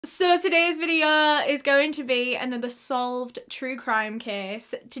So today's video is going to be another solved true crime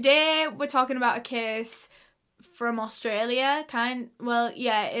case. Today we're talking about a case from Australia, well,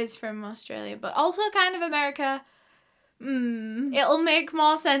 yeah, it is from Australia, but also kind of America. It'll make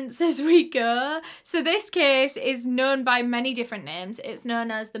more sense as we go. So this case is known by many different names. It's known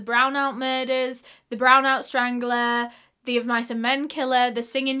as the Brownout murders, the Brownout strangler, the Of Mice and Men killer, the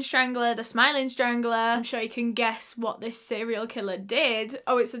Singing Strangler, the Smiling Strangler. I'm sure you can guess what this serial killer did.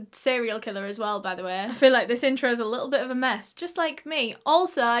 Oh, it's a serial killer as well, by the way. I feel like this intro is a little bit of a mess, just like me.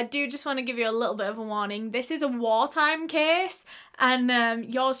 Also, I do just want to give you a little bit of a warning. This is a wartime case,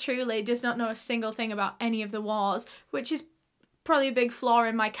 and yours truly does not know a single thing about any of the wars, which is probably a big flaw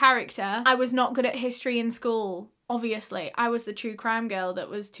in my character. I was not good at history in school. Obviously, I was the true crime girl that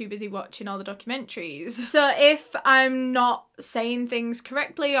was too busy watching all the documentaries. So if I'm not saying things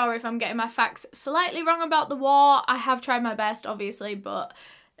correctly or if I'm getting my facts slightly wrong about the war, I have tried my best, obviously, but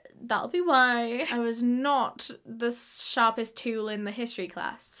that'll be why I was not the sharpest tool in the history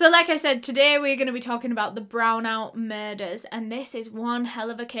class. So like I said, today we're going to be talking about the Brownout murders, and this is one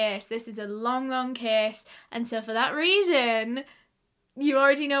hell of a case. This is a long case, and so for that reason, you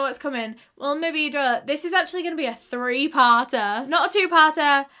already know what's coming. Well, maybe you don't. This is actually going to be a three-parter. Not a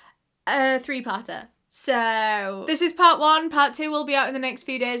two-parter, a three-parter. So this is part one. Part two will be out in the next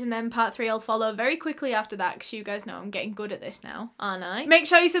few days, and then part three will follow very quickly after that, because you guys know I'm getting good at this now, aren't I? Make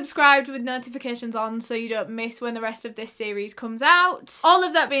sure you subscribed with notifications on so you don't miss when the rest of this series comes out. All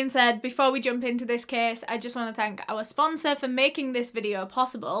of that being said, before we jump into this case, I just want to thank our sponsor for making this video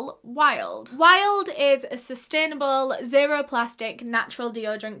possible, Wild. Wild is a sustainable, zero plastic, natural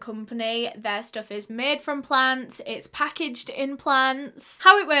deodorant company. Their stuff is made from plants, it's packaged in plants.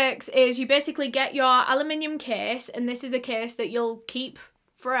 How it works is you basically get your aluminium case, and this is a case that you'll keep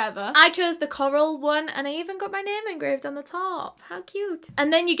forever. I chose the coral one, and I even got my name engraved on the top. How cute.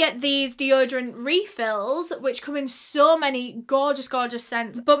 And then you get these deodorant refills, which come in so many gorgeous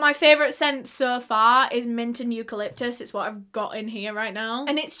scents, but my favourite scent so far is mint and eucalyptus. It's what I've got in here right now,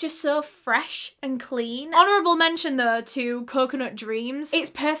 and it's just so fresh and clean. Honourable mention though to Coconut Dreams.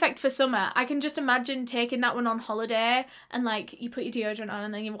 It's perfect for summer. I can just imagine taking that one on holiday, and like you put your deodorant on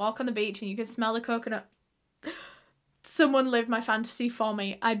and then you walk on the beach and you can smell the coconut. Someone live my fantasy for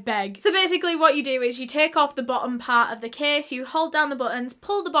me, I beg. So basically what you do is you take off the bottom part of the case, you hold down the buttons,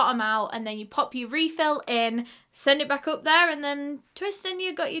 pull the bottom out, and then you pop your refill in, send it back up there, and then twist and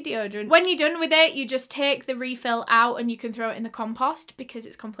you got your deodorant. When you're done with it, you just take the refill out and you can throw it in the compost because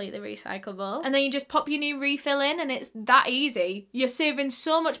it's completely recyclable. And then you just pop your new refill in, and it's that easy. You're saving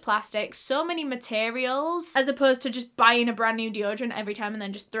so much plastic, so many materials, as opposed to just buying a brand new deodorant every time and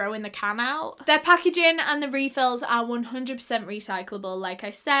then just throwing the can out. Their packaging and the refills are 100% recyclable, like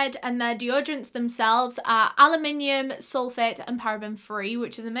I said, and their deodorants themselves are aluminium, sulfate, and paraben free,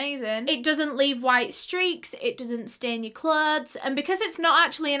 which is amazing. It doesn't leave white streaks, it doesn't stain your clothes, and because it's not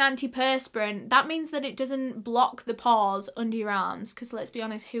actually an antiperspirant, that means that it doesn't block the pores under your arms, because let's be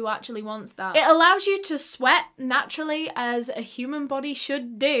honest, who actually wants that? It allows you to sweat naturally, as a human body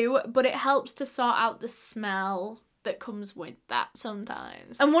should do, but it helps to sort out the smell that comes with that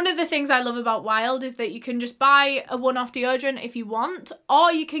sometimes. And one of the things I love about Wild is that you can just buy a one-off deodorant if you want,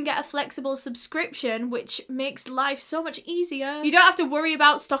 or you can get a flexible subscription, which makes life so much easier. You don't have to worry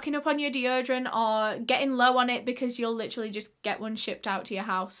about stocking up on your deodorant or getting low on it, because you'll literally just get one shipped out to your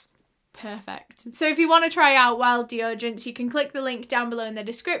house. Perfect. So if you want to try out Wild deodorants, you can click the link down below in the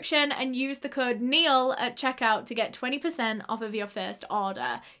description and use the code Neale at checkout to get 20% off of your first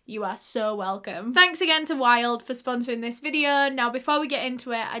order. You are so welcome. Thanks again to Wild for sponsoring this video. Now before we get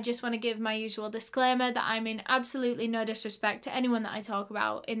into it, I just want to give my usual disclaimer that I'm in absolutely no disrespect to anyone that I talk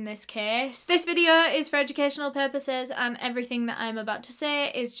about in this case. This video is for educational purposes, and everything that I'm about to say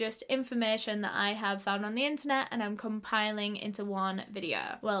is just information that I have found on the internet and I'm compiling into one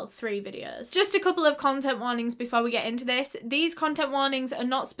video. Well, 3 videos. Just a couple of content warnings before we get into this. These content warnings are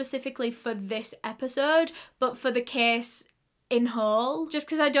not specifically for this episode, but for the case in whole, just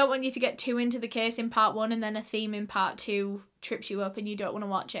because I don't want you to get too into the case in part 1 and then a theme in part 2 trips you up and you don't want to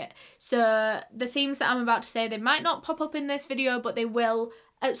watch it. So the themes that I'm about to say, they might not pop up in this video, but they will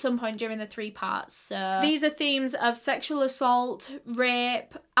at some point during the 3 parts. So these are themes of sexual assault,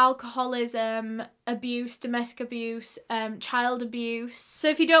 rape, alcoholism, abuse, domestic abuse, child abuse. So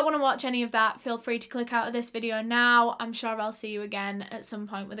if you don't want to watch any of that, feel free to click out of this video now. I'm sure I'll see you again at some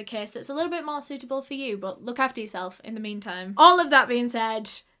point with a case that's a little bit more suitable for you, but look after yourself in the meantime. All of that being said,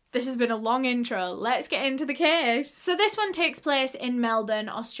 This has been a long intro. Let's get into the case. So this one takes place in Melbourne,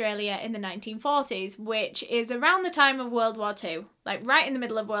 Australia in the 1940s, which is around the time of World War II, like right in the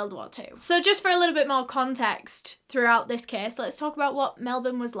middle of World War II. So just for a little bit more context throughout this case, let's talk about what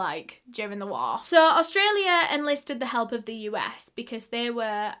Melbourne was like during the war. So Australia enlisted the help of the US because they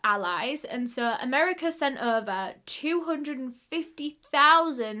were allies, and so America sent over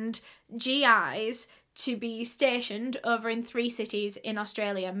 250,000 GIs to be stationed over in 3 cities in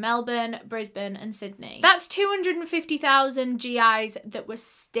Australia: Melbourne, Brisbane and Sydney. That's 250,000 GIs that were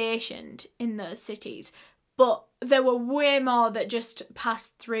stationed in those cities. But there were way more that just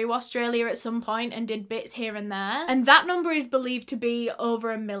passed through Australia at some point and did bits here and there. And that number is believed to be over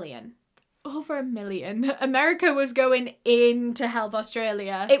 1 million. Over 1 million. America was going in to help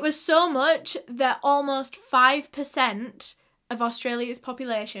Australia. It was so much that almost 5% of Australia's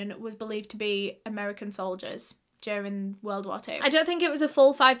population was believed to be American soldiers during World War II. I don't think it was a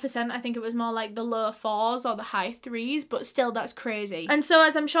full 5%, I think it was more like the low 4s or the high 3s, but still that's crazy. And so,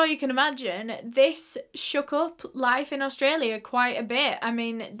 as I'm sure you can imagine, this shook up life in Australia quite a bit. I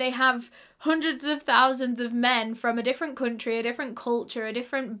mean, they have hundreds of thousands of men from a different country, a different culture, a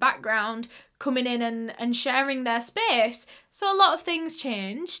different background coming in and sharing their space. So a lot of things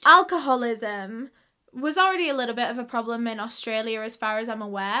changed. Alcoholism was already a little bit of a problem in Australia as far as I'm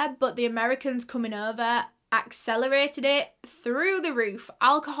aware, but the Americans coming over accelerated it through the roof.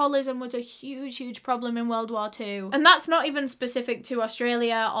 Alcoholism was a huge problem in World War II. And that's not even specific to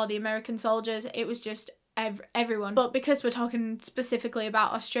Australia or the American soldiers, it was just everyone. But because we're talking specifically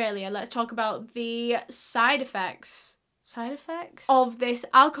about Australia, let's talk about the side effects of this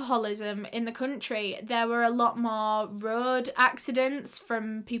alcoholism in the country. There were a lot more road accidents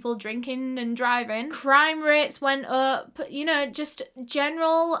from people drinking and driving. Crime rates went up, you know, just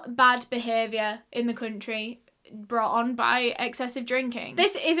general bad behaviour in the country brought on by excessive drinking.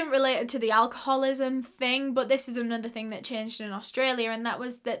 This isn't related to the alcoholism thing, but this is another thing that changed in Australia, and that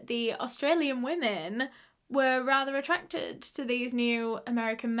was that the Australian women were rather attracted to these new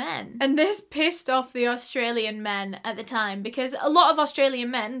American men. And this pissed off the Australian men at the time, because a lot of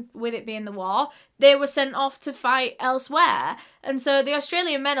Australian men, with it being the war, they were sent off to fight elsewhere. And so the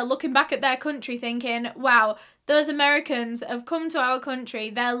Australian men are looking back at their country thinking, wow, those Americans have come to our country,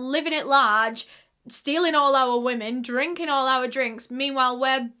 they're living it large, stealing all our women, drinking all our drinks, meanwhile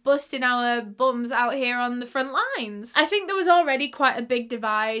we're busting our bums out here on the front lines. I think there was already quite a big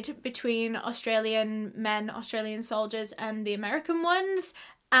divide between Australian men, Australian soldiers, and the American ones,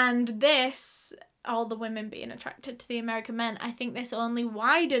 and this, all the women being attracted to the American men, I think this only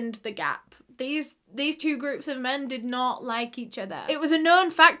widened the gap. These two groups of men did not like each other. It was a known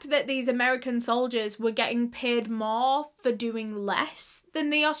fact that these American soldiers were getting paid more for doing less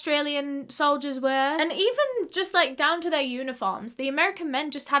than the Australian soldiers were. And even just like down to their uniforms, the American men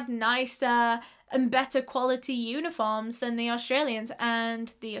just had nicer and better quality uniforms than the Australians,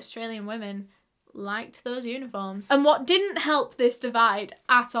 and the Australian women liked those uniforms. And what didn't help this divide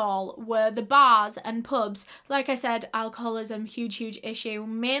at all were the bars and pubs. Like I said, alcoholism, huge issue,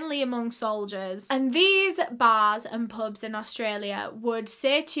 mainly among soldiers. And these bars and pubs in Australia would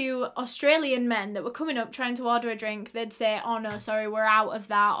say to Australian men that were coming up trying to order a drink, they'd say, oh no, sorry, we're out of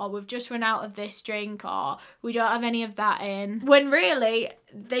that, or we've just run out of this drink, or we don't have any of that in. When really,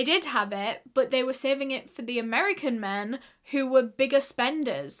 they did have it, but they were saving it for the American men who were bigger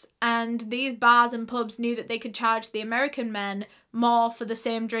spenders, and these bars and pubs knew that they could charge the American men more for the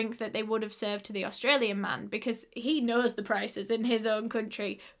same drink that they would have served to the Australian man, because he knows the prices in his own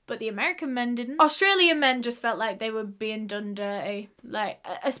country, but the American men didn't. Australian men just felt like they were being done dirty, like,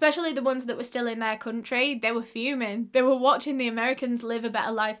 especially the ones that were still in their country. They were fuming. They were watching the Americans live a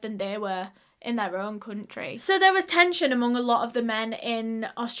better life than they were in their own country. So there was tension among a lot of the men in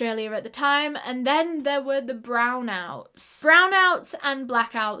Australia at the time, and then there were the brownouts. Brownouts and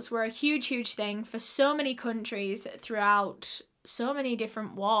blackouts were a huge thing for so many countries throughout so many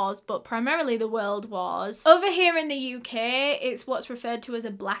different wars, but primarily the world wars. Over here in the UK, it's what's referred to as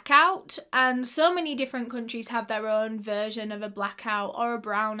a blackout, and so many different countries have their own version of a blackout or a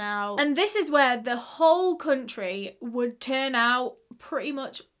brownout. And this is where the whole country would turn out pretty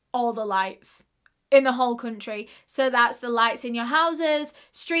much all the lights in the whole country. So that's the lights in your houses,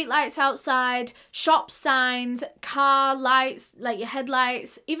 street lights outside, shop signs, car lights, like your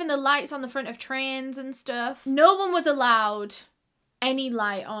headlights, even the lights on the front of trains and stuff. No one was allowed any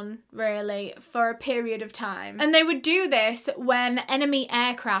light on, really, for a period of time. And they would do this when enemy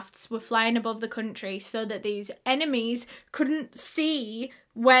aircrafts were flying above the country so that these enemies couldn't see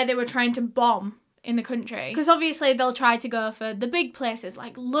where they were trying to bomb in the country. Because obviously they'll try to go for the big places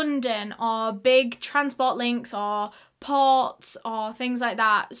like London or big transport links or ports or things like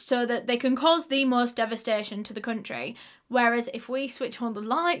that so that they can cause the most devastation to the country. Whereas if we switch all the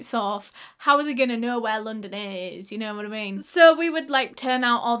lights off, how are they going to know where London is? You know what I mean? So we would like turn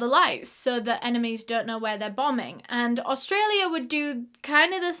out all the lights so that enemies don't know where they're bombing. And Australia would do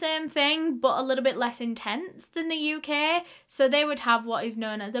kind of the same thing, but a little bit less intense than the UK. So they would have what is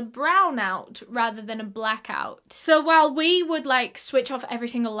known as a brownout rather than a blackout. So while we would like switch off every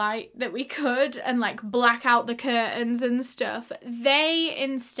single light that we could and like black out the curtains and stuff, they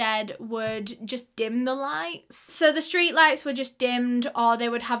instead would just dim the lights. So the street lights were just dimmed, or they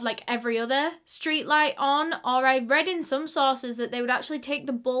would have like every other street light on, or I read in some sources that they would actually take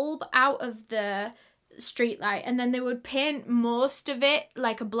the bulb out of the street light and then they would paint most of it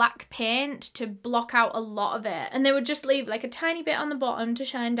like a black paint to block out a lot of it, and they would just leave like a tiny bit on the bottom to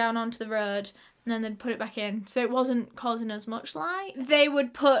shine down onto the road, and then they'd put it back in so it wasn't causing as much light. They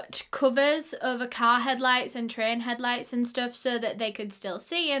would put covers over car headlights and train headlights and stuff so that they could still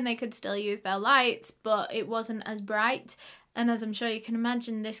see and they could still use their lights, but it wasn't as bright. And as I'm sure you can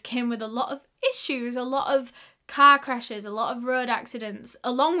imagine, this came with a lot of issues, a lot of car crashes, a lot of road accidents,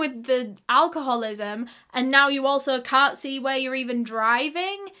 along with the alcoholism, and now you also can't see where you're even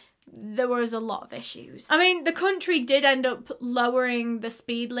driving. There was a lot of issues. I mean, the country did end up lowering the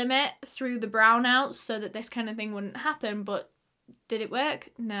speed limit through the brownouts so that this kind of thing wouldn't happen, but did it work?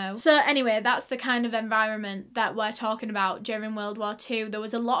 No. So anyway, that's the kind of environment that we're talking about during World War II. There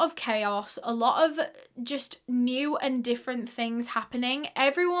was a lot of chaos, a lot of just new and different things happening.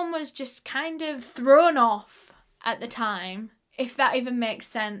 Everyone was just kind of thrown off at the time, if that even makes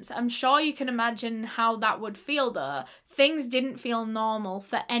sense. I'm sure you can imagine how that would feel though. Things didn't feel normal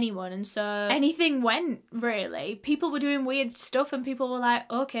for anyone, and so anything went, really. People were doing weird stuff and people were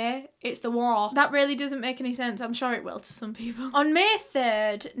like, okay, it's the war. That really doesn't make any sense. I'm sure it will to some people. On May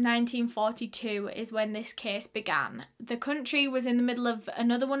 3rd, 1942 is when this case began. The country was in the middle of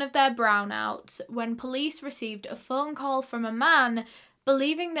another one of their brownouts when police received a phone call from a man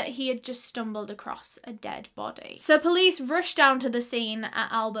believing that he had just stumbled across a dead body. So police rushed down to the scene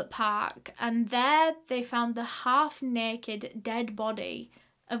at Albert Park, and there they found the half-naked dead body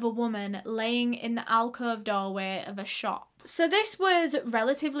of a woman laying in the alcove doorway of a shop. So this was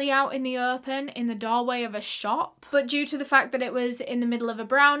relatively out in the open, in the doorway of a shop, but due to the fact that it was in the middle of a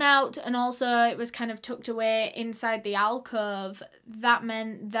brownout and also it was kind of tucked away inside the alcove, that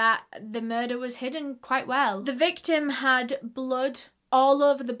meant that the murder was hidden quite well. The victim had blood all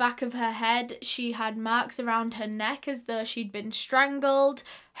over the back of her head. She had marks around her neck as though she'd been strangled.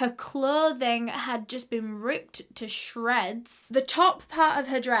 Her clothing had just been ripped to shreds. The top part of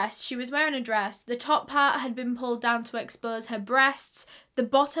her dress, she was wearing a dress, the top part had been pulled down to expose her breasts. The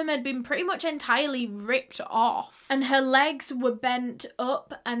bottom had been pretty much entirely ripped off, and her legs were bent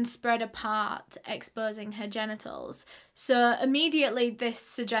up and spread apart, exposing her genitals. So immediately this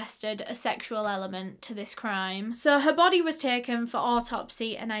suggested a sexual element to this crime. So her body was taken for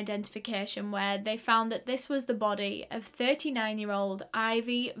autopsy and identification, where they found that this was the body of 39-year-old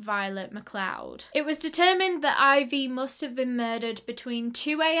Ivy Violet McLeod. It was determined that Ivy must have been murdered between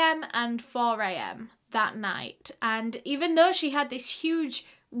 2 a.m. and 4 a.m. that night, and even though she had this huge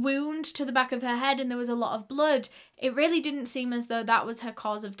wound to the back of her head and there was a lot of blood, it really didn't seem as though that was her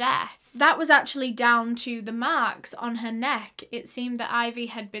cause of death. That was actually down to the marks on her neck. It seemed that Ivy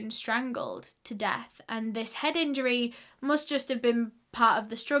had been strangled to death, and this head injury must just have been part of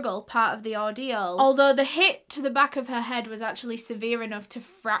the struggle, part of the ordeal. Although the hit to the back of her head was actually severe enough to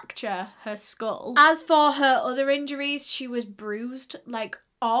fracture her skull. As for her other injuries, she was bruised like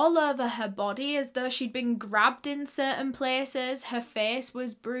all over her body as though she'd been grabbed in certain places. Her face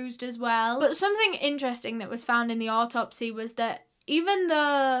was bruised as well. But something interesting that was found in the autopsy was that even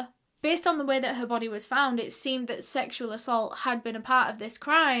though, based on the way that her body was found, it seemed that sexual assault had been a part of this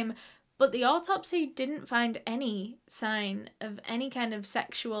crime, but the autopsy didn't find any sign of any kind of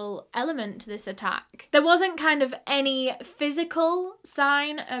sexual element to this attack. There wasn't kind of any physical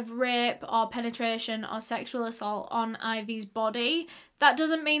sign of rape or penetration or sexual assault on Ivy's body. That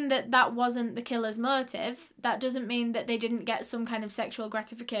doesn't mean that that wasn't the killer's motive. That doesn't mean that they didn't get some kind of sexual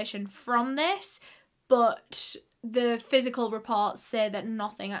gratification from this, but the physical reports say that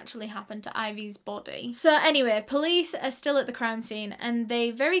nothing actually happened to Ivy's body. So anyway, police are still at the crime scene and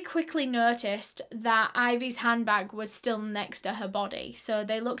they very quickly noticed that Ivy's handbag was still next to her body. So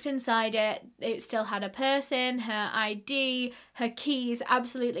they looked inside it, it still had a purse in, her ID, her keys,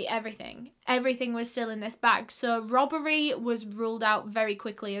 absolutely everything. Everything was still in this bag, so robbery was ruled out very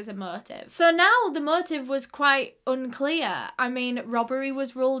quickly as a motive. So now the motive was quite unclear. I mean, robbery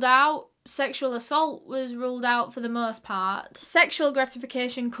was ruled out, sexual assault was ruled out for the most part. Sexual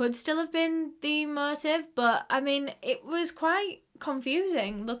gratification could still have been the motive, but I mean, it was quite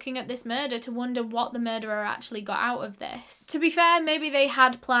confusing looking at this murder to wonder what the murderer actually got out of this. To be fair, maybe they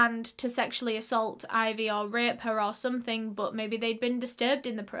had planned to sexually assault Ivy or rape her or something, but maybe they'd been disturbed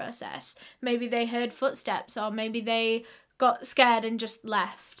in the process. Maybe they heard footsteps, or maybe they got scared and just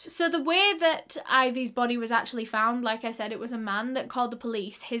left. So the way that Ivy's body was actually found, like I said, it was a man that called the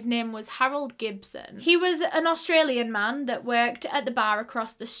police. His name was Harold Gibson. He was an Australian man that worked at the bar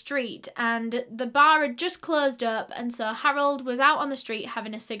across the street, and the bar had just closed up, and so Harold was out on the street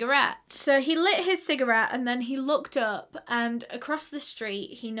having a cigarette. So he lit his cigarette and then he looked up, and across the street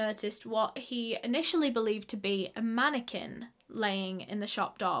he noticed what he initially believed to be a mannequin laying in the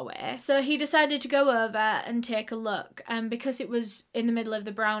shop doorway. So he decided to go over and take a look, and because it was in the middle of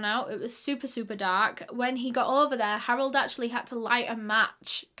the brownout, it was super dark. When he got over there, Harold actually had to light a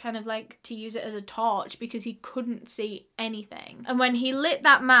match, kind of like to use it as a torch, because he couldn't see anything. And when he lit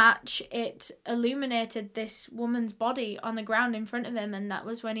that match, it illuminated this woman's body on the ground in front of him, and that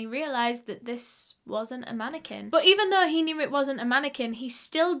was when he realised that this wasn't a mannequin. But even though he knew it wasn't a mannequin, he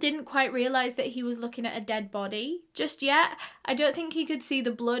still didn't quite realise that he was looking at a dead body just yet. I don't think he could see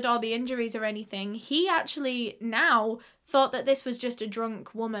the blood or the injuries or anything. He actually now thought that this was just a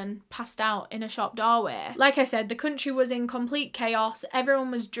drunk woman passed out in a shop doorway. Like I said, the country was in complete chaos.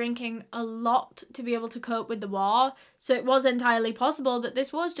 Everyone was drinking a lot to be able to cope with the war, so it was entirely possible that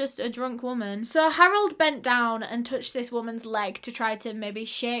this was just a drunk woman. So Harold bent down and touched this woman's leg to try to maybe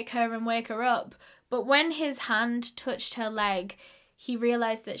shake her and wake her up, but when his hand touched her leg, he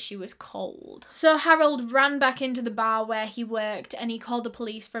realised that she was cold. So Harold ran back into the bar where he worked and he called the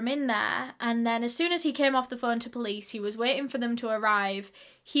police from in there, and then as soon as he came off the phone to police, he was waiting for them to arrive.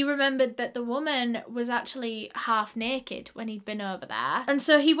 He remembered that the woman was actually half naked when he'd been over there. And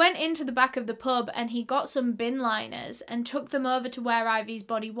so he went into the back of the pub and he got some bin liners and took them over to where Ivy's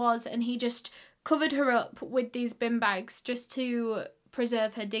body was, and he just covered her up with these bin bags just to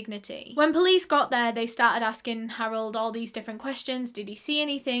preserve her dignity. When police got there, they started asking Harold all these different questions. Did he see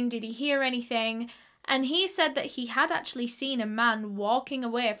anything? Did he hear anything? And he said that he had actually seen a man walking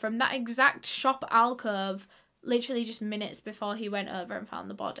away from that exact shop alcove literally just minutes before he went over and found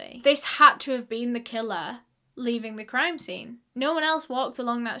the body. This had to have been the killer leaving the crime scene. No one else walked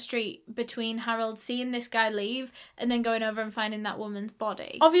along that street between Harold seeing this guy leave and then going over and finding that woman's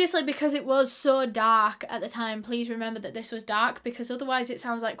body. Obviously, because it was so dark at the time, please remember that this was dark, because otherwise it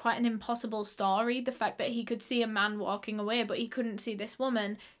sounds like quite an impossible story. The fact that he could see a man walking away but he couldn't see this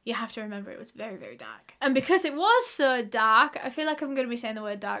woman, you have to remember it was very dark. And because it was so dark, I feel like I'm going to be saying the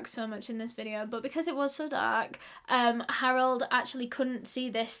word dark so much in this video, but because it was so dark, Harold actually couldn't see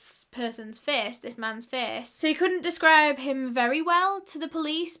this person's face, this man's face. So he couldn't describe him very well to the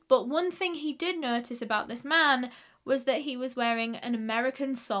police, but one thing he did notice about this man was that he was wearing an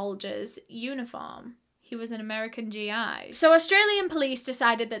American soldier's uniform. He was an American GI. So Australian police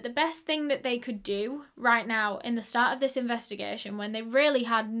decided that the best thing that they could do right now in the start of this investigation, when they really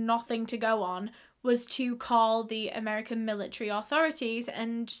had nothing to go on, was to call the American military authorities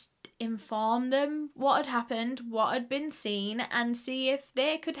and just inform them what had happened, what had been seen, and see if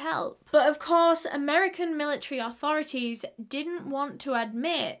they could help. But of course, American military authorities didn't want to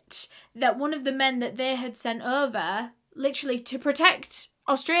admit that one of the men that they had sent over, literally to protect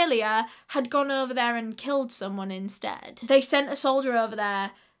Australia, had gone over there and killed someone instead. They sent a soldier over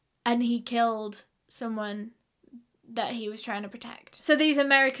there and he killed someone that he was trying to protect. So these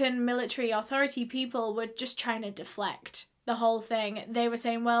American military authority people were just trying to deflect the whole thing. They were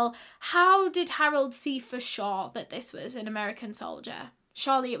saying, well, how did Harold see for sure that this was an American soldier?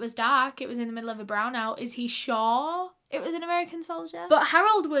 Surely it was dark, it was in the middle of a brownout. Is he sure it was an American soldier? But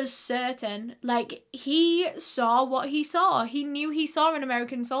Harold was certain. Like, he saw what he saw. He knew he saw an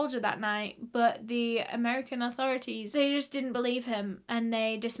American soldier that night, but the American authorities, they just didn't believe him and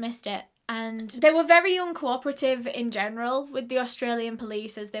they dismissed it. And they were very uncooperative in general with the Australian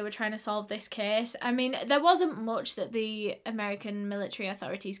police as they were trying to solve this case. I mean, there wasn't much that the American military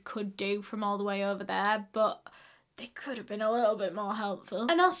authorities could do from all the way over there, but they could have been a little bit more helpful.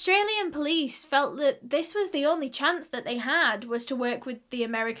 And Australian police felt that this was the only chance that they had, was to work with the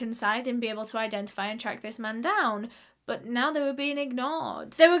American side and be able to identify and track this man down. But now they were being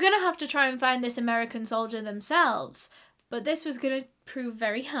ignored. They were going to have to try and find this American soldier themselves. But this was going to prove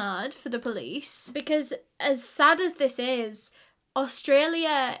very hard for the police, because as sad as this is,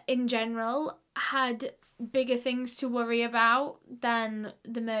 Australia in general had bigger things to worry about than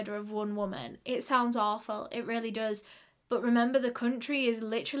the murder of one woman. It sounds awful, it really does. But remember, the country is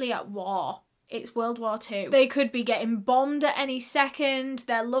literally at war. It's World War II. They could be getting bombed at any second.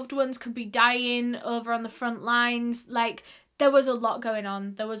 Their loved ones could be dying over on the front lines. Like, there was a lot going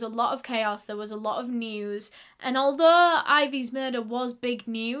on. There was a lot of chaos. There was a lot of news. And although Ivy's murder was big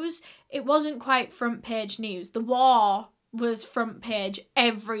news, it wasn't quite front page news. The war was front page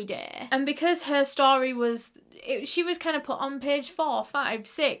every day. And because her story was, she was kind of put on page 4, 5,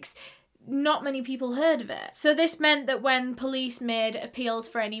 6, not many people heard of it. So this meant that when police made appeals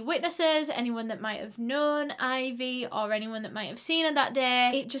for any witnesses, anyone that might have known Ivy or anyone that might have seen her that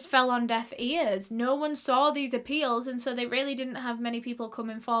day, it just fell on deaf ears. No one saw these appeals, and so they really didn't have many people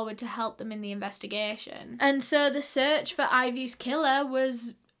coming forward to help them in the investigation. And so the search for Ivy's killer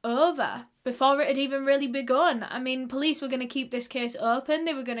was over before it had even really begun. I mean, police were going to keep this case open,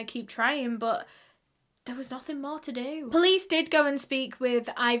 they were going to keep trying, but there was nothing more to do. Police did go and speak with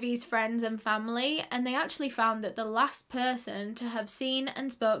Ivy's friends and family, and they actually found that the last person to have seen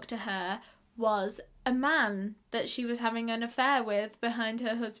and spoke to her was a man that she was having an affair with behind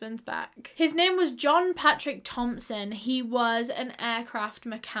her husband's back. His name was John Patrick Thompson. He was an aircraft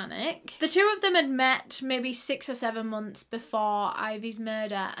mechanic. The two of them had met maybe 6 or 7 months before Ivy's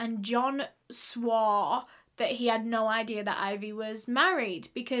murder, and John swore that he had no idea that Ivy was married,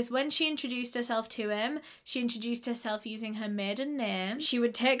 because when she introduced herself to him, she introduced herself using her maiden name. She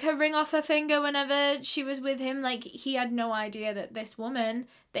would take her ring off her finger whenever she was with him. Like, he had no idea that this woman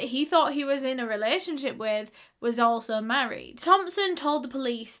that he thought he was in a relationship with was also married. Thompson told the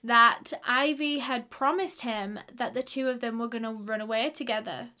police that Ivy had promised him that the two of them were going to run away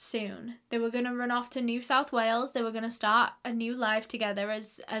together soon. They were going to run off to New South Wales. They were going to start a new life together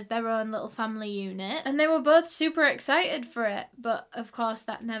as their own little family unit. And they were both super excited for it, but of course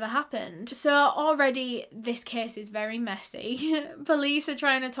that never happened. So already this case is very messy. Police are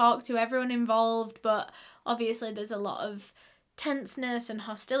trying to talk to everyone involved, but obviously there's a lot of tenseness and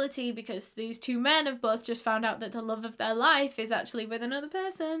hostility because these two men have both just found out that the love of their life is actually with another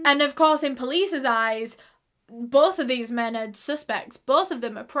person. And of course, in police's eyes, both of these men are suspects. Both of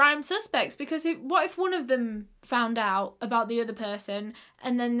them are prime suspects, because what if one of them found out about the other person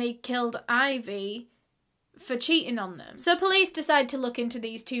and then they killed Ivy for cheating on them? So police decide to look into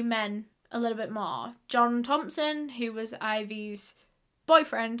these two men a little bit more. John Thompson, who was Ivy's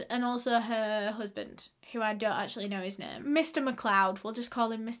boyfriend, and also her husband, who I don't actually know his name. Mr. McLeod, we'll just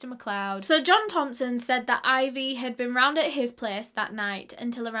call him Mr. McLeod. So John Thompson said that Ivy had been round at his place that night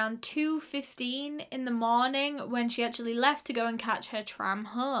until around 2:15 in the morning, when she actually left to go and catch her tram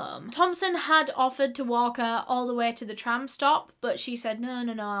home. Thompson had offered to walk her all the way to the tram stop, but she said, no,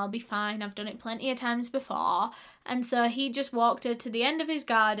 I'll be fine, I've done it plenty of times before. And so he just walked her to the end of his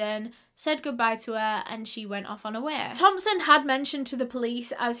garden, said goodbye to her, and she went off on her way. Thompson had mentioned to the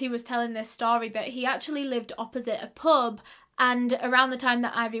police as he was telling this story that he actually lived opposite a pub, and around the time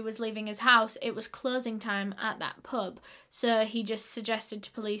that Ivy was leaving his house, it was closing time at that pub. So he just suggested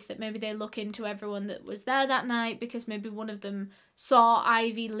to police that maybe they look into everyone that was there that night, because maybe one of them saw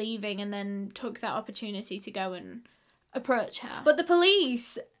Ivy leaving and then took that opportunity to go and approach her. But the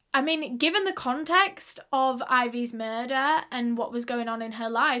police, I mean, given the context of Ivy's murder and what was going on in her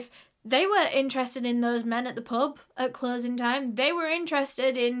life, they were interested in those men at the pub at closing time. They were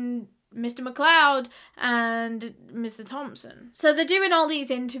interested in Mr. McLeod and Mr. Thompson. So they're doing all these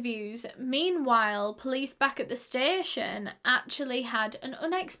interviews. Meanwhile, police back at the station actually had an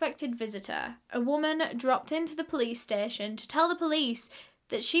unexpected visitor. A woman dropped into the police station to tell the police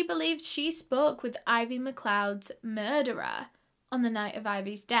that she believes she spoke with Ivy McLeod's murderer on the night of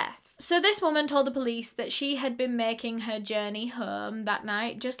Ivy's death. So this woman told the police that she had been making her journey home that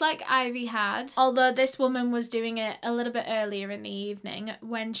night, just like Ivy had, although this woman was doing it a little bit earlier in the evening,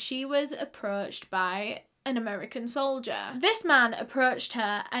 when she was approached by an American soldier. This man approached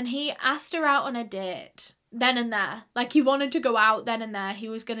her and he asked her out on a date then and there. Like, he wanted to go out then and there. He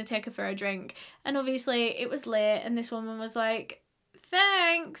was going to take her for a drink. And obviously it was late and this woman was like,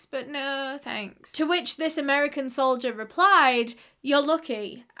 thanks, but no thanks. To which this American soldier replied, you're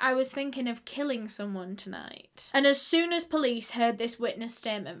lucky. I was thinking of killing someone tonight. And as soon as police heard this witness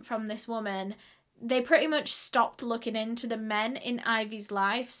statement from this woman, they pretty much stopped looking into the men in Ivy's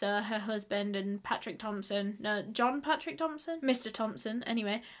life, so her husband and Patrick Thompson, no, John Patrick Thompson? Mr. Thompson,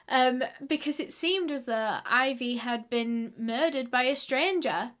 anyway, because it seemed as though Ivy had been murdered by a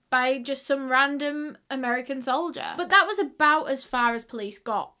stranger, by just some random American soldier. But that was about as far as police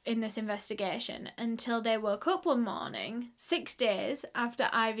got in this investigation, until they woke up one morning, 6 days after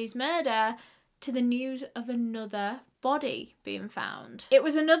Ivy's murder, to the news of another body being found. It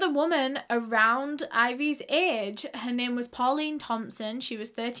was another woman around Ivy's age. Her name was Pauline Thompson. She was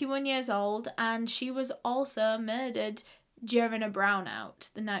 31 years old, and she was also murdered during a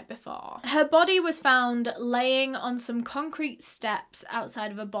brownout the night before. Her body was found laying on some concrete steps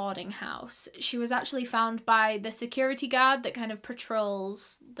outside of a boarding house. She was actually found by the security guard that kind of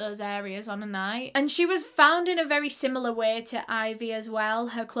patrols those areas on a night. And she was found in a very similar way to Ivy as well.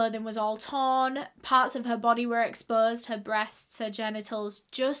 Her clothing was all torn, parts of her body were exposed, her breasts, her genitals,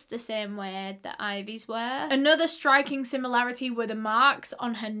 just the same way that Ivy's were. Another striking similarity were the marks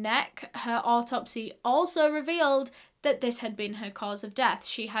on her neck. Her autopsy also revealed that this had been her cause of death.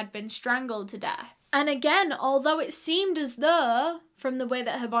 She had been strangled to death. And again, although it seemed as though, from the way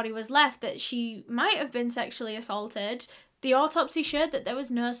that her body was left, that she might have been sexually assaulted, the autopsy showed that there was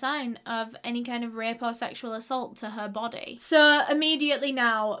no sign of any kind of rape or sexual assault to her body. So immediately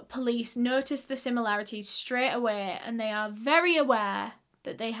now, police noticed the similarities straight away, and they are very aware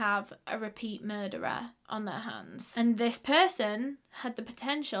that they have a repeat murderer on their hands. And this person had the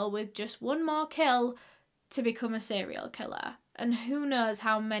potential, with just one more kill, to become a serial killer. And who knows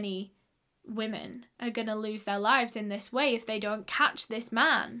how many women are gonna lose their lives in this way if they don't catch this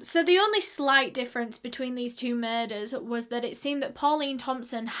man. So the only slight difference between these two murders was that it seemed that Pauline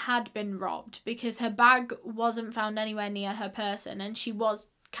Thompson had been robbed, because her bag wasn't found anywhere near her person, and she was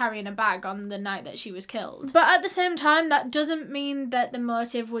carrying a bag on the night that she was killed. But at the same time, that doesn't mean that the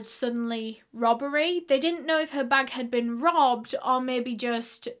motive was suddenly robbery. They didn't know if her bag had been robbed or maybe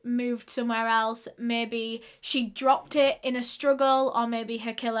just moved somewhere else. Maybe she dropped it in a struggle, or maybe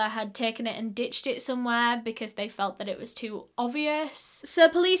her killer had taken it and ditched it somewhere because they felt that it was too obvious. So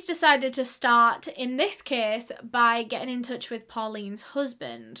police decided to start, in this case, by getting in touch with Pauline's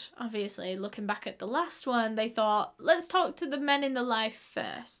husband. Obviously, looking back at the last one, they thought, let's talk to the men in the life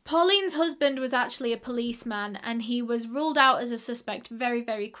first. Pauline's husband was actually a policeman, and he was ruled out as a suspect very,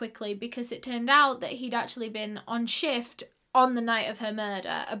 very quickly, because it turned out that he'd actually been on shift on the night of her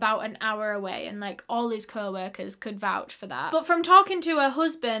murder, about an hour away, and like all his co-workers could vouch for that. But from talking to her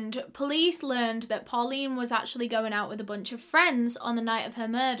husband, police learned that Pauline was actually going out with a bunch of friends on the night of her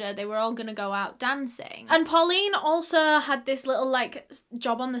murder. They were all gonna go out dancing. And Pauline also had this little like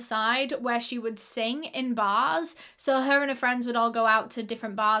job on the side where she would sing in bars. So her and her friends would all go out to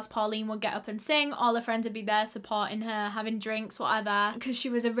different bars. Pauline would get up and sing. All her friends would be there supporting her, having drinks, whatever, because she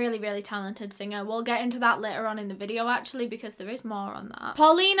was a really, really talented singer. We'll get into that later on in the video actually, because there is more on that.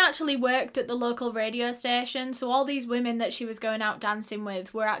 Pauline actually worked at the local radio station, so all these women that she was going out dancing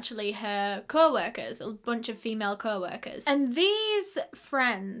with were actually her co-workers, a bunch of female co-workers. And these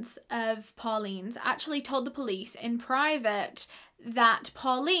friends of Pauline's actually told the police in private that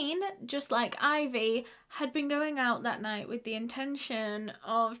Pauline, just like Ivy, had been going out that night with the intention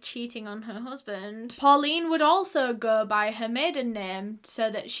of cheating on her husband. Pauline would also go by her maiden name so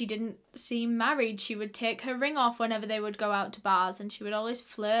that she didn't seem married. She would take her ring off whenever they would go out to bars, and she would always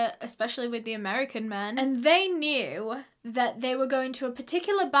flirt, especially with the American men. And they knew that they were going to a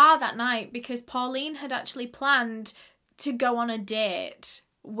particular bar that night because Pauline had actually planned to go on a date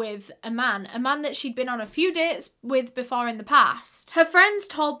with a man that she'd been on a few dates with before in the past. Her friends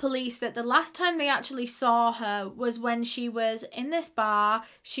told police that the last time they actually saw her was when she was in this bar,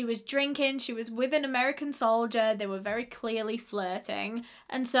 she was drinking, she was with an American soldier, they were very clearly flirting,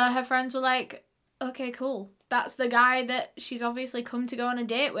 and so her friends were like, okay, cool. That's the guy that she's obviously come to go on a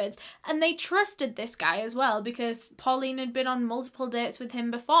date with. And they trusted this guy as well because Pauline had been on multiple dates with him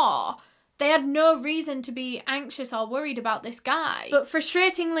before. They had no reason to be anxious or worried about this guy. But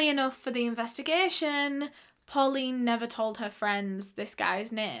frustratingly enough for the investigation, Pauline never told her friends this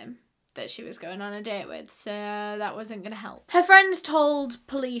guy's name that she was going on a date with, so that wasn't going to help. Her friends told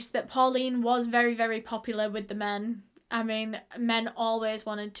police that Pauline was very, very popular with the men. I mean, men always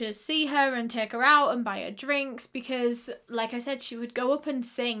wanted to see her and take her out and buy her drinks because, like I said, she would go up and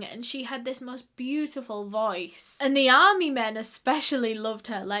sing and she had this most beautiful voice. And the army men especially loved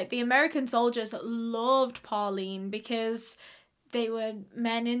her. Like, the American soldiers loved Pauline because they were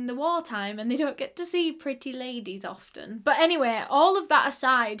men in the wartime and they don't get to see pretty ladies often. But anyway, all of that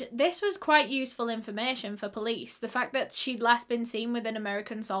aside, this was quite useful information for police. The fact that she'd last been seen with an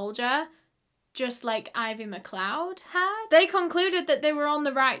American soldier, just like Ivy McLeod had. They concluded that they were on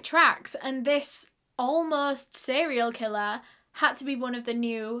the right tracks, and this almost serial killer had to be one of the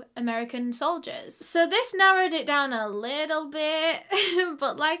new American soldiers. So this narrowed it down a little bit,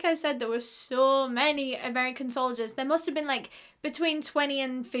 but like I said, there were so many American soldiers. There must have been like between 20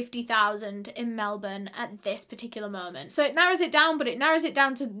 and 50,000 in Melbourne at this particular moment. So it narrows it down, but it narrows it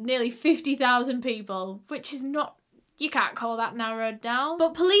down to nearly 50,000 people, which is not, you can't call that narrowed down.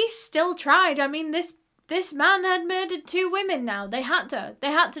 But police still tried. I mean, this this man had murdered 2 women now. They had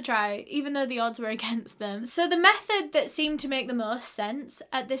to try, even though the odds were against them. So the method that seemed to make the most sense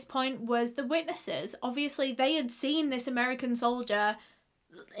at this point was the witnesses. Obviously, they had seen this American soldier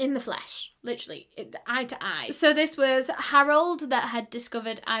in the flesh, literally, eye to eye. So this was Harold that had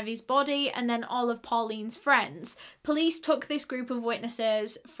discovered Ivy's body, and then all of Pauline's friends. Police took this group of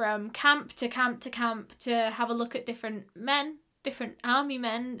witnesses from camp to camp to camp to have a look at different army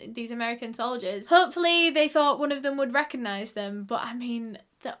men, these American soldiers. Hopefully they thought one of them would recognise them, but I mean,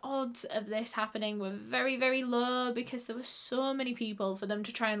 the odds of this happening were very, very low because there were so many people for them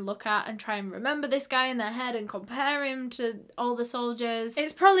to try and look at and try and remember this guy in their head and compare him to all the soldiers.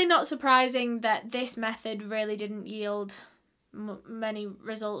 It's probably not surprising that this method really didn't yield many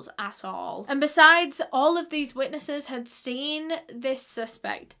results at all. And besides, all of these witnesses had seen this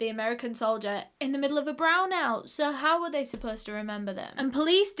suspect, the American soldier, in the middle of a brownout, so how were they supposed to remember them? And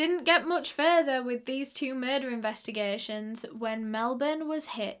police didn't get much further with these 2 murder investigations when Melbourne was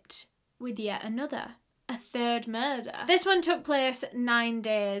hit with yet another. A 3rd murder. This one took place 9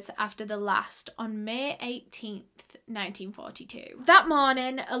 days after the last, on May 18th, 1942. That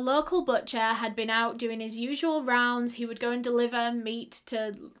morning, a local butcher had been out doing his usual rounds. He would go and deliver meat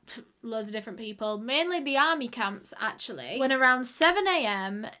to loads of different people, mainly the army camps actually. When around 7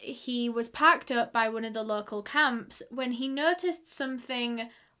 AM, he was packed up by one of the local camps when he noticed something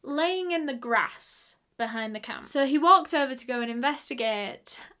laying in the grass behind the camp. So he walked over to go and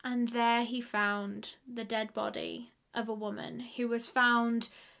investigate, and there he found the dead body of a woman who was found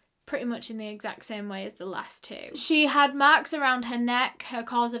pretty much in the exact same way as the last 2. She had marks around her neck. Her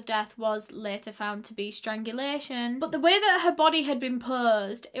cause of death was later found to be strangulation. But the way that her body had been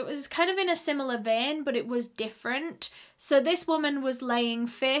posed, it was kind of in a similar vein, but it was different. So this woman was laying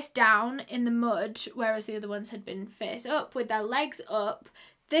face down in the mud, whereas the other ones had been face up with their legs up.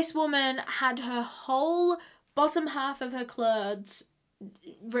 This woman had her whole bottom half of her clothes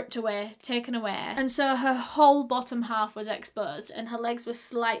ripped away, taken away, and so her whole bottom half was exposed and her legs were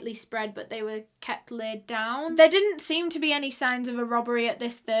slightly spread, but they were kept laid down. There didn't seem to be any signs of a robbery at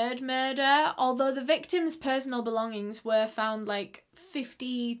this 3rd murder, although the victim's personal belongings were found like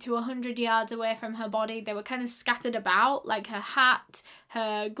 50 to 100 yards away from her body. They were kind of scattered about, like her hat,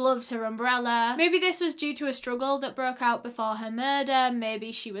 her gloves, her umbrella. Maybe this was due to a struggle that broke out before her murder.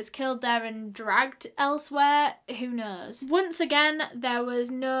 Maybe she was killed there and dragged elsewhere. Who knows? Once again, there was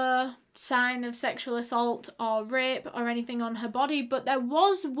no sign of sexual assault or rape or anything on her body, but there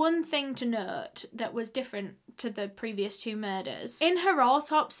was one thing to note that was different to the previous 2 murders. In her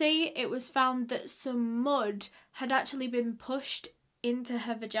autopsy, it was found that some mud had actually been pushed into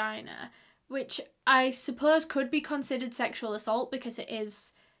her vagina, which I suppose could be considered sexual assault because it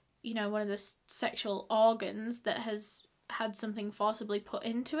is, you know, one of the sexual organs that has had something forcibly put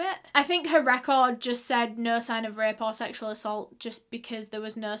into it. I think her record just said no sign of rape or sexual assault just because there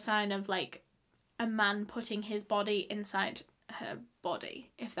was no sign of like a man putting his body inside her body,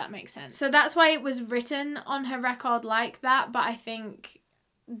 if that makes sense. So that's why it was written on her record like that, but I think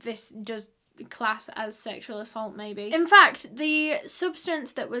this does class as sexual assault maybe. In fact, the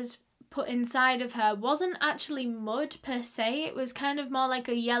substance that was put inside of her wasn't actually mud per se, it was kind of more like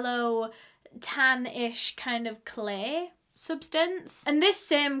a yellow tan-ish kind of clay substance. And this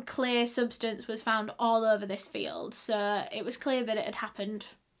same clay substance was found all over this field, so it was clear that it had happened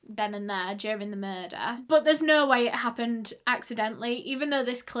then and there during the murder. But there's no way it happened accidentally, even though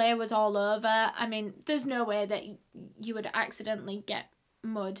this clay was all over. I mean, there's no way that you would accidentally get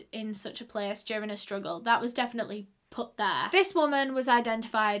mud in such a place during a struggle. That was definitely put there. This woman was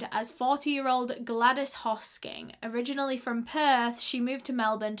identified as 40-year-old Gladys Hosking. Originally from Perth, she moved to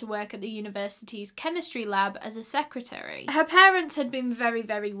Melbourne to work at the university's chemistry lab as a secretary. Her parents had been very,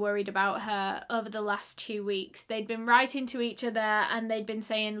 very worried about her over the last 2 weeks. They'd been writing to each other and they'd been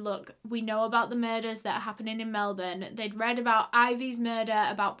saying, look, we know about the murders that are happening in Melbourne. They'd read about Ivy's murder,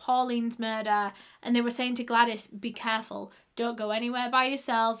 about Pauline's murder, and they were saying to Gladys, be careful. Don't go anywhere by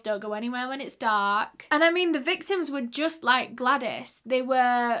yourself. Don't go anywhere when it's dark. And I mean, the victims were just like Gladys. They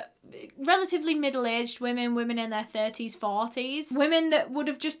were relatively middle-aged women in their 30s, 40s. Women that would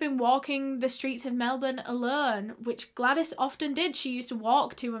have just been walking the streets of Melbourne alone, which Gladys often did. She used to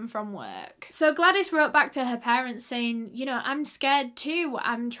walk to and from work. So Gladys wrote back to her parents saying, you know, I'm scared too.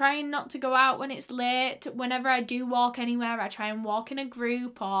 I'm trying not to go out when it's late. Whenever I do walk anywhere, I try and walk in a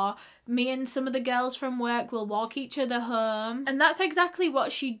group, or me and some of the girls from work will walk each other home. And that's exactly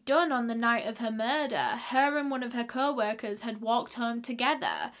what she'd done on the night of her murder. Her and one of her co-workers had walked home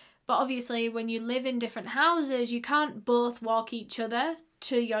together. But obviously when you live in different houses, you can't both walk each other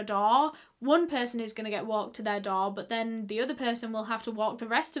to your door. One person is going to get walked to their door, but then the other person will have to walk the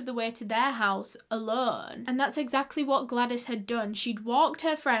rest of the way to their house alone. And that's exactly what Gladys had done. She'd walked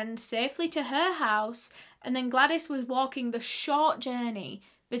her friend safely to her house, and then Gladys was walking the short journey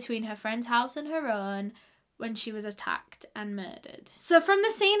between her friend's house and her own when she was attacked and murdered. So from the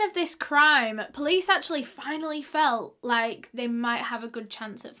scene of this crime, police actually finally felt like they might have a good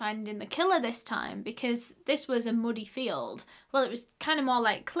chance at finding the killer this time, because this was a muddy field. Well, it was kind of more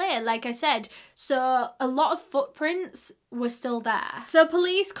like clear, like I said, so a lot of footprints were still there. So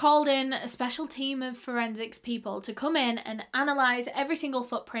police called in a special team of forensics people to come in and analyse every single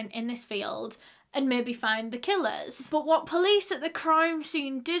footprint in this field and maybe find the killers. But what police at the crime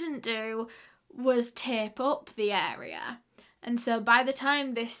scene didn't do was tape up the area. And so by the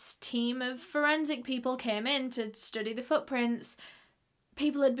time this team of forensic people came in to study the footprints,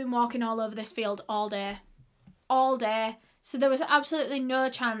 people had been walking all over this field all day. All day. So there was absolutely no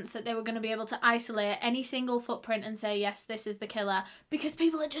chance that they were going to be able to isolate any single footprint and say, yes, this is the killer, because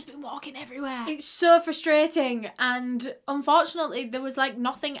people had just been walking everywhere. It's so frustrating, and unfortunately there was like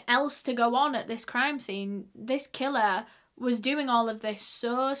nothing else to go on at this crime scene. This killer was doing all of this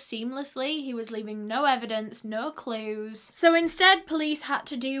so seamlessly. He was leaving no evidence, no clues. So instead, police had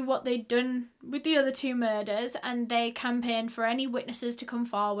to do what they'd done with the other two murders, and they campaigned for any witnesses to come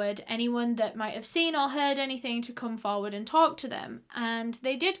forward, anyone that might have seen or heard anything to come forward and talk to them. And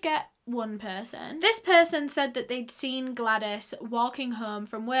they did get one person. This person said that they'd seen Gladys walking home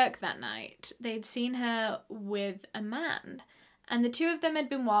from work that night. They'd seen her with a man, and the two of them had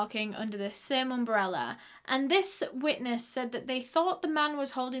been walking under the same umbrella. And this witness said that they thought the man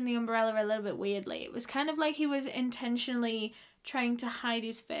was holding the umbrella a little bit weirdly. It was kind of like he was intentionally trying to hide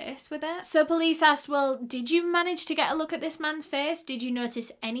his face with it. So police asked, well, did you manage to get a look at this man's face? Did you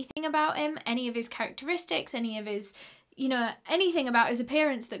notice anything about him? Any of his characteristics? Any of his, you know, anything about his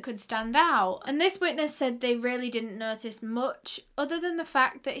appearance that could stand out? And this witness said they really didn't notice much, other than the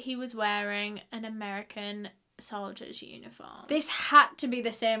fact that he was wearing an American soldier's uniform. This had to be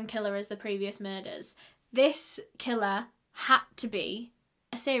the same killer as the previous murders. This killer had to be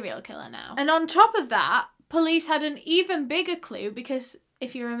a serial killer now. And on top of that, police had an even bigger clue, because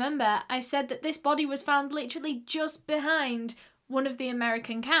if you remember, I said that this body was found literally just behind one of the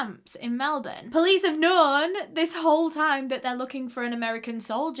American camps in Melbourne. Police have known this whole time that they're looking for an American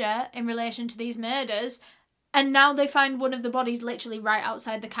soldier in relation to these murders, and now they find one of the bodies literally right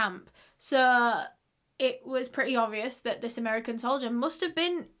outside the camp. So it was pretty obvious that this American soldier must have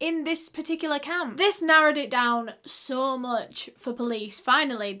been in this particular camp. This narrowed it down so much for police.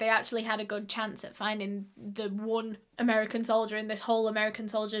 Finally, they actually had a good chance at finding the one American soldier in this whole American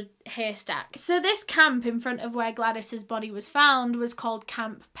soldier haystack. So this camp in front of where Gladys's body was found was called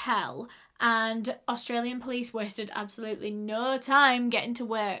Camp Pell, and Australian police wasted absolutely no time getting to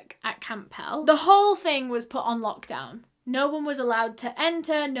work at Camp Pell. The whole thing was put on lockdown. No one was allowed to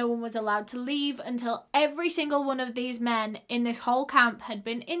enter, no one was allowed to leave until every single one of these men in this whole camp had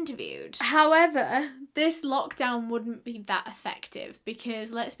been interviewed. However, this lockdown wouldn't be that effective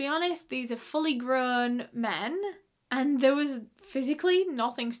because, let's be honest, these are fully grown men and there was physically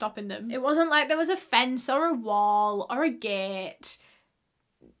nothing stopping them. It wasn't like there was a fence or a wall or a gate.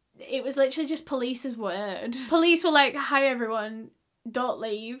 It was literally just police's word. Police were like, hi everyone, don't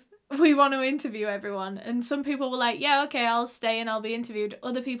leave. We want to interview everyone. And some people were like, yeah, okay, I'll stay and I'll be interviewed.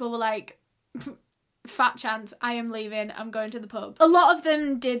 Other people were like, fat chance, I am leaving, I'm going to the pub. A lot of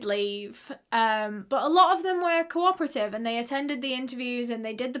them did leave, but a lot of them were cooperative and they attended the interviews and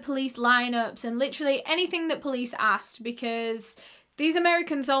they did the police lineups and literally anything that police asked, because these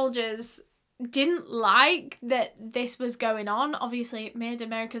American soldiers didn't like that this was going on. Obviously, it made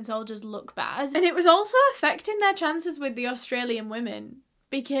American soldiers look bad. And it was also affecting their chances with the Australian women,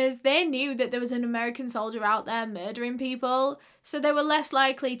 because they knew that there was an American soldier out there murdering people, so they were less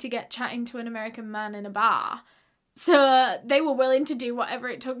likely to get chatting to an American man in a bar. So they were willing to do whatever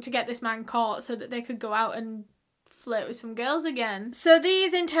it took to get this man caught so that they could go out and flirt with some girls again. So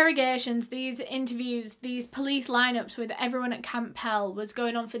these interrogations, these interviews, these police lineups with everyone at Camp Pell was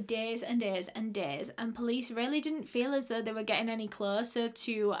going on for days and days and days, and police really didn't feel as though they were getting any closer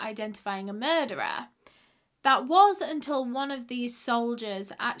to identifying a murderer. That was until one of these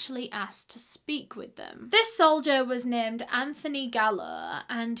soldiers actually asked to speak with them. This soldier was named Anthony Gallo,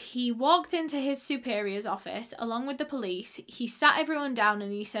 and he walked into his superior's office along with the police. He sat everyone down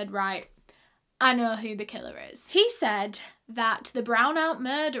and he said, right, I know who the killer is. He said that the Brownout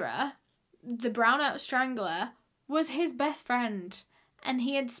murderer, the Brownout strangler, was his best friend. And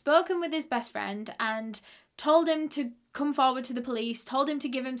he had spoken with his best friend and told him to come forward to the police, told him to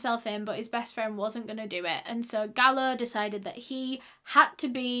give himself in, but his best friend wasn't going to do it. And so Gallo decided that he had to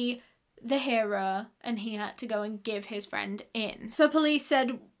be the hero and he had to go and give his friend in. So police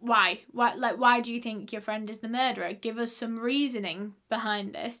said, why? Why do you think your friend is the murderer? Give us some reasoning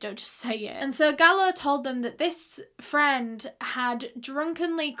behind this, don't just say it. And so Gallo told them that this friend had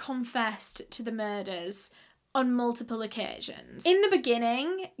drunkenly confessed to the murders on multiple occasions. In the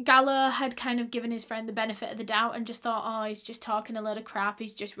beginning, Gallo had kind of given his friend the benefit of the doubt and just thought, oh, he's just talking a load of crap,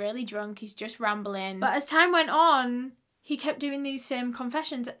 he's just really drunk, he's just rambling. But as time went on, he kept doing these same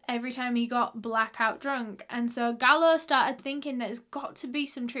confessions every time he got blackout drunk. And so Gallo started thinking there's got to be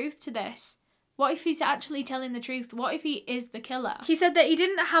some truth to this. What if he's actually telling the truth? What if he is the killer? He said that he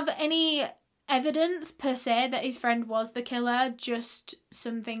didn't have any evidence per se that his friend was the killer, just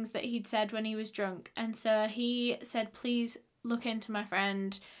some things that he'd said when he was drunk. And so he said, please look into my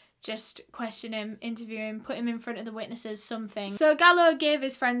friend, just question him, interview him, put him in front of the witnesses, something. So Gallo gave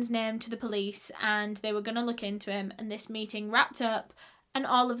his friend's name to the police and they were going to look into him, and this meeting wrapped up and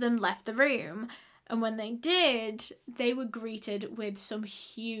all of them left the room. And when they did, they were greeted with some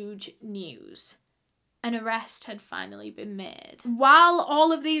huge news. An arrest had finally been made. While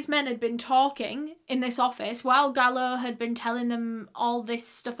all of these men had been talking in this office, while Gallo had been telling them all this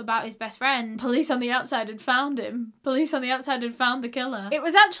stuff about his best friend, police on the outside had found him. Police on the outside had found the killer. It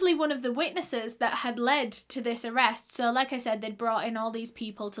was actually one of the witnesses that had led to this arrest. So like I said, they'd brought in all these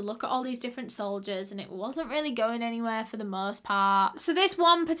people to look at all these different soldiers and it wasn't really going anywhere for the most part. So this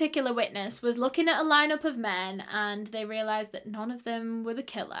one particular witness was looking at a lineup of men and they realised that none of them were the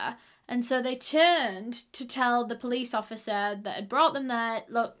killer. And so they turned to tell the police officer that had brought them there,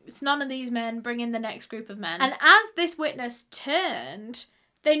 look, it's none of these men, bring in the next group of men. And as this witness turned,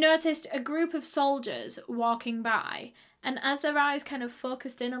 they noticed a group of soldiers walking by. And as their eyes kind of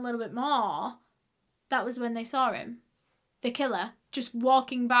focused in a little bit more, that was when they saw him. The killer, just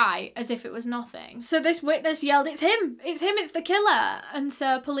walking by as if it was nothing. So this witness yelled, it's him, it's the killer. And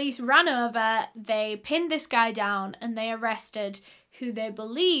so police ran over, they pinned this guy down and they arrested who they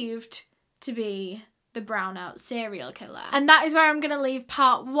believed to be the Brownout serial killer. And that is where I'm going to leave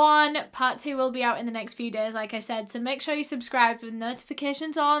part 1. Part 2 will be out in the next few days, like I said, so make sure you subscribe with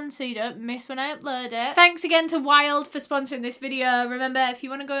notifications on so you don't miss when I upload it. Thanks again to Wild for sponsoring this video. Remember, if you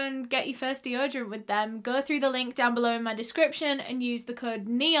want to go and get your first deodorant with them, go through the link down below in my description and use the code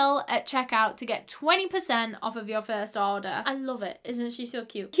Neale at checkout to get 20% off of your first order. I love it. Isn't she so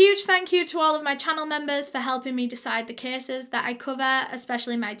cute? Huge thank you to all of my channel members for helping me decide the cases that I cover,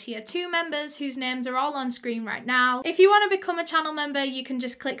 especially my tier 2 members whose names are all on screen right now. If you want to become a channel member, you can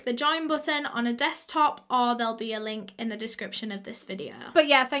just click the join button on a desktop or there'll be a link in the description of this video. But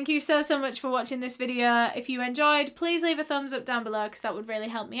yeah, thank you so much for watching this video. If you enjoyed, please leave a thumbs up down below because that would really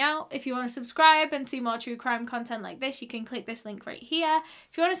help me out. If you want to subscribe and see more true crime content like this, you can click this link right here.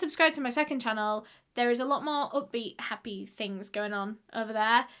 If you want to subscribe to my second channel, there is a lot more upbeat, happy things going on over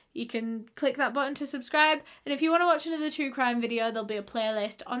there. You can click that button to subscribe. And if you want to watch another true crime video, there'll be a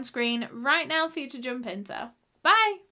playlist on screen right now for you to jump into. Bye!